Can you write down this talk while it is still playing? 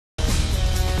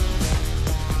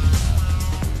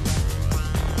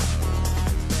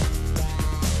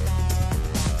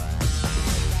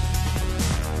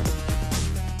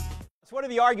what are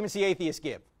the arguments the atheists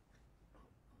give?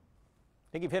 I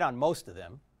think you've hit on most of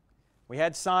them. We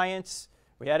had science,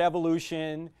 we had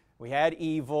evolution, we had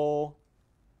evil,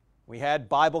 we had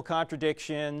Bible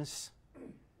contradictions,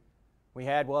 we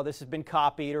had, well, this has been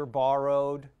copied or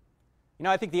borrowed. You know,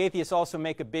 I think the atheists also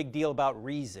make a big deal about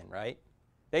reason, right?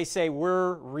 They say,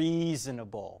 we're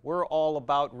reasonable. We're all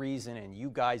about reason, and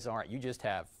you guys aren't. You just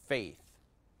have faith,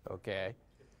 okay?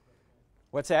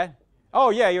 What's that? Oh,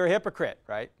 yeah, you're a hypocrite,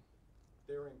 right?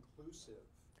 They're inclusive.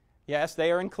 Yes,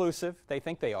 they are inclusive. They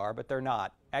think they are, but they're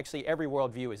not. Actually, every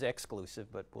worldview is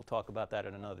exclusive, but we'll talk about that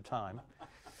at another time.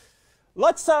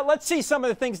 Let's see some of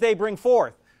the things they bring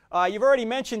forth. You've already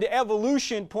mentioned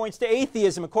evolution points to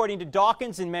atheism, according to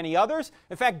Dawkins and many others.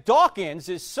 In fact, Dawkins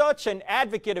is such an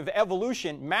advocate of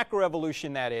evolution,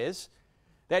 macroevolution that is,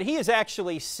 that he has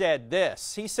actually said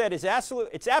this. He said it's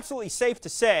absolutely safe to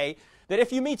say that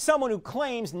if you meet someone who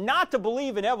claims not to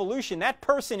believe in evolution, that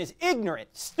person is ignorant,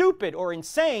 stupid, or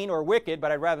insane, or wicked,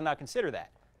 but I'd rather not consider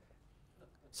that.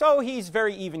 So he's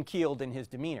very even-keeled in his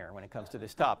demeanor when it comes to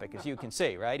this topic, as you can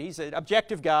see, right? He's an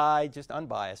objective guy, just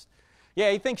unbiased.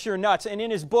 Yeah, he thinks you're nuts. And in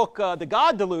his book, The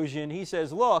God Delusion, he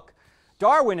says, look,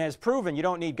 Darwin has proven you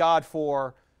don't need God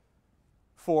for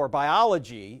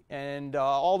biology. And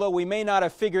although we may not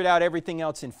have figured out everything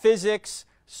else in physics,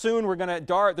 soon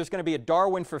there's going to be a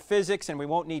Darwin for physics, and we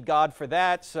won't need God for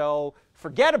that. So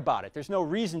forget about it. There's no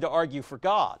reason to argue for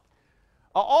God.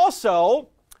 Also,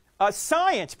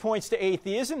 science points to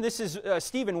atheism. This is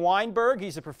Steven Weinberg.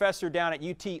 He's a professor down at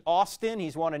UT Austin.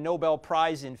 He's won a Nobel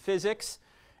Prize in physics.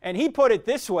 And he put it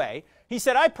this way. He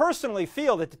said, I personally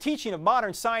feel that the teaching of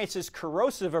modern science is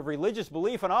corrosive of religious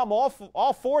belief, and I'm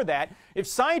all for that. If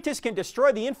scientists can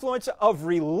destroy the influence of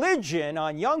religion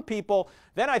on young people,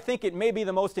 then I think it may be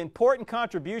the most important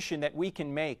contribution that we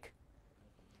can make.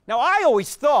 Now, I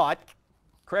always thought,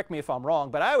 correct me if I'm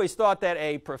wrong, but I always thought that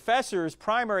a professor's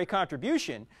primary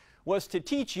contribution was to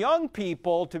teach young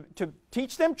people, to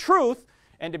teach them truth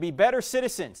and to be better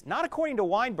citizens. Not according to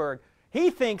Weinberg. He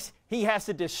thinks he has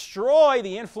to destroy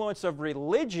the influence of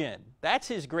religion. That's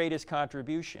his greatest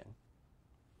contribution.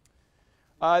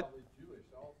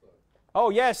 Oh,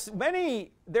 yes,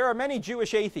 there are many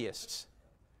Jewish atheists,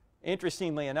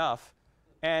 interestingly enough.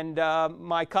 And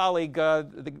my colleague,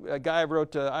 the guy I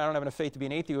wrote, I Don't Have Enough Faith to Be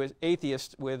an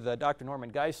Atheist, with Dr. Norman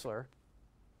Geisler,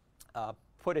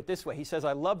 put it this way. He says,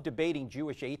 I love debating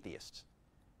Jewish atheists.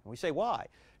 And we say, why?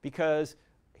 Because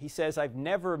he says, I've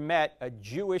never met a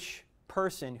Jewish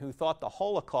person who thought the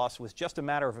Holocaust was just a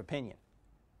matter of opinion,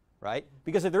 right?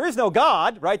 Because if there is no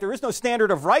God, right, there is no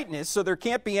standard of rightness, so there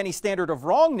can't be any standard of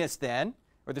wrongness then,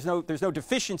 or there's no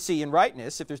deficiency in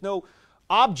rightness. If there's no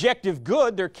objective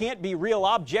good, there can't be real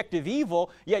objective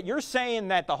evil. Yet you're saying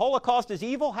that the Holocaust is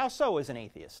evil? How so as an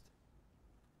atheist?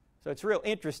 So it's real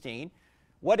interesting.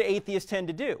 What do atheists tend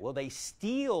to do? Well, they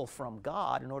steal from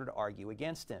God in order to argue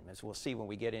against him, as we'll see when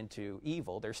we get into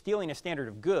evil. They're stealing a standard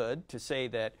of good to say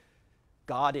that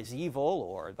God is evil,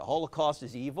 or the Holocaust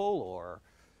is evil, or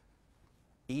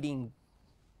eating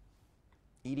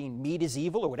meat is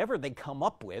evil, or whatever they come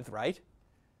up with, right?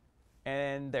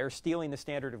 And they're stealing the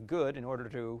standard of good in order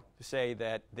to say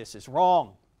that this is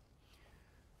wrong.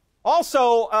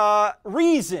 Also,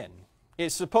 reason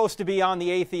is supposed to be on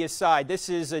the atheist side. This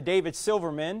is David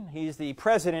Silverman. He's the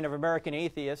president of American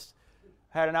Atheists.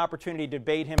 Had an opportunity to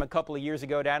debate him a couple of years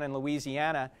ago down in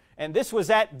Louisiana. And this was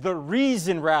at the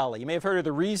Reason Rally. You may have heard of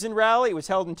the Reason Rally. It was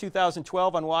held in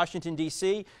 2012 on Washington,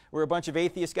 D.C., where a bunch of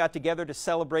atheists got together to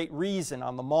celebrate reason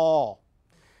on the Mall.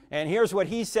 And here's what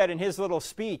he said in his little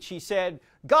speech. He said,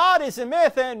 God is a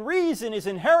myth and reason is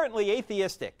inherently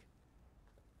atheistic.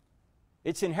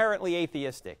 It's inherently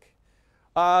atheistic.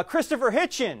 Christopher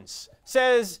Hitchens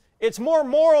says it's more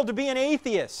moral to be an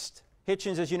atheist.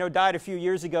 Hitchens, as you know, died a few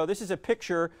years ago. This is a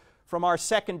picture from our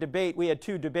second debate. We had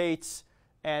two debates,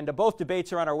 and both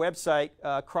debates are on our website,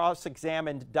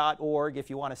 crossexamined.org, if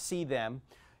you want to see them.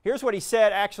 Here's what he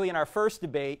said, actually, in our first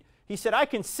debate. He said, I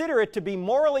consider it to be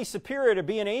morally superior to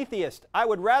be an atheist. I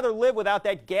would rather live without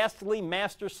that ghastly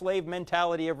master-slave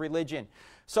mentality of religion.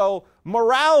 So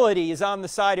morality is on the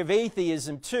side of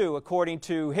atheism, too, according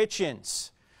to Hitchens.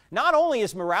 Not only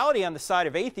is morality on the side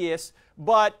of atheists,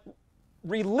 but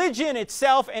religion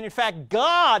itself, and in fact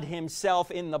God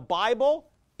himself in the Bible,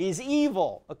 is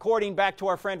evil, according back to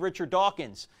our friend Richard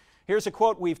Dawkins. Here's a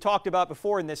quote we've talked about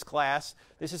before in this class.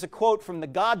 This is a quote from The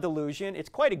God Delusion. It's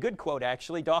quite a good quote,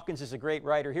 actually. Dawkins is a great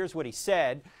writer. Here's what he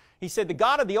said. He said, the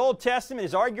God of the Old Testament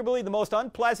is arguably the most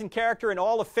unpleasant character in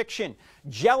all of fiction.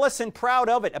 Jealous and proud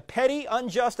of it, a petty,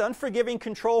 unjust, unforgiving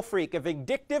control freak, a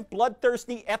vindictive,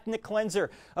 bloodthirsty ethnic cleanser,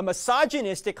 a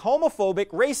misogynistic, homophobic,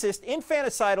 racist,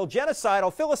 infanticidal,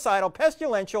 genocidal, filicidal,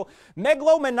 pestilential,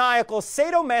 megalomaniacal,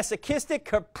 sadomasochistic,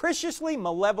 capriciously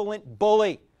malevolent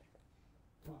bully.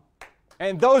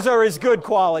 And those are his good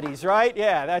qualities, right?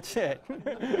 Yeah, that's it.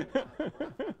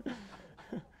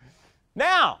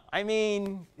 Now, I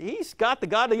mean, he's got the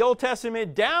God of the Old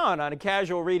Testament down on a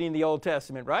casual reading of the Old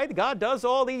Testament, right? God does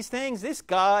all these things. This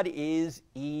God is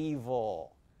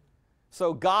evil.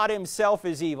 So God himself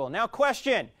is evil. Now,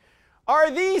 question,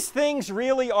 are these things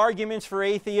really arguments for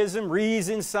atheism?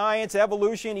 Reason, science,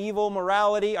 evolution, evil,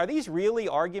 morality. Are these really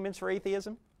arguments for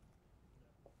atheism?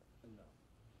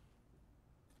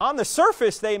 On the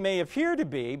surface, they may appear to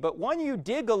be, but when you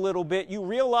dig a little bit, you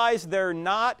realize they're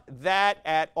not that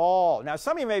at all. Now,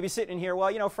 some of you may be sitting here, well,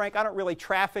 you know, Frank, I don't really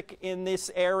traffic in this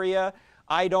area.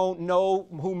 I don't know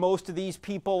who most of these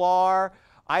people are.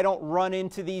 I don't run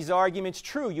into these arguments.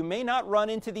 True, you may not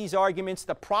run into these arguments.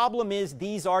 The problem is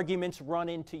these arguments run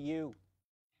into you.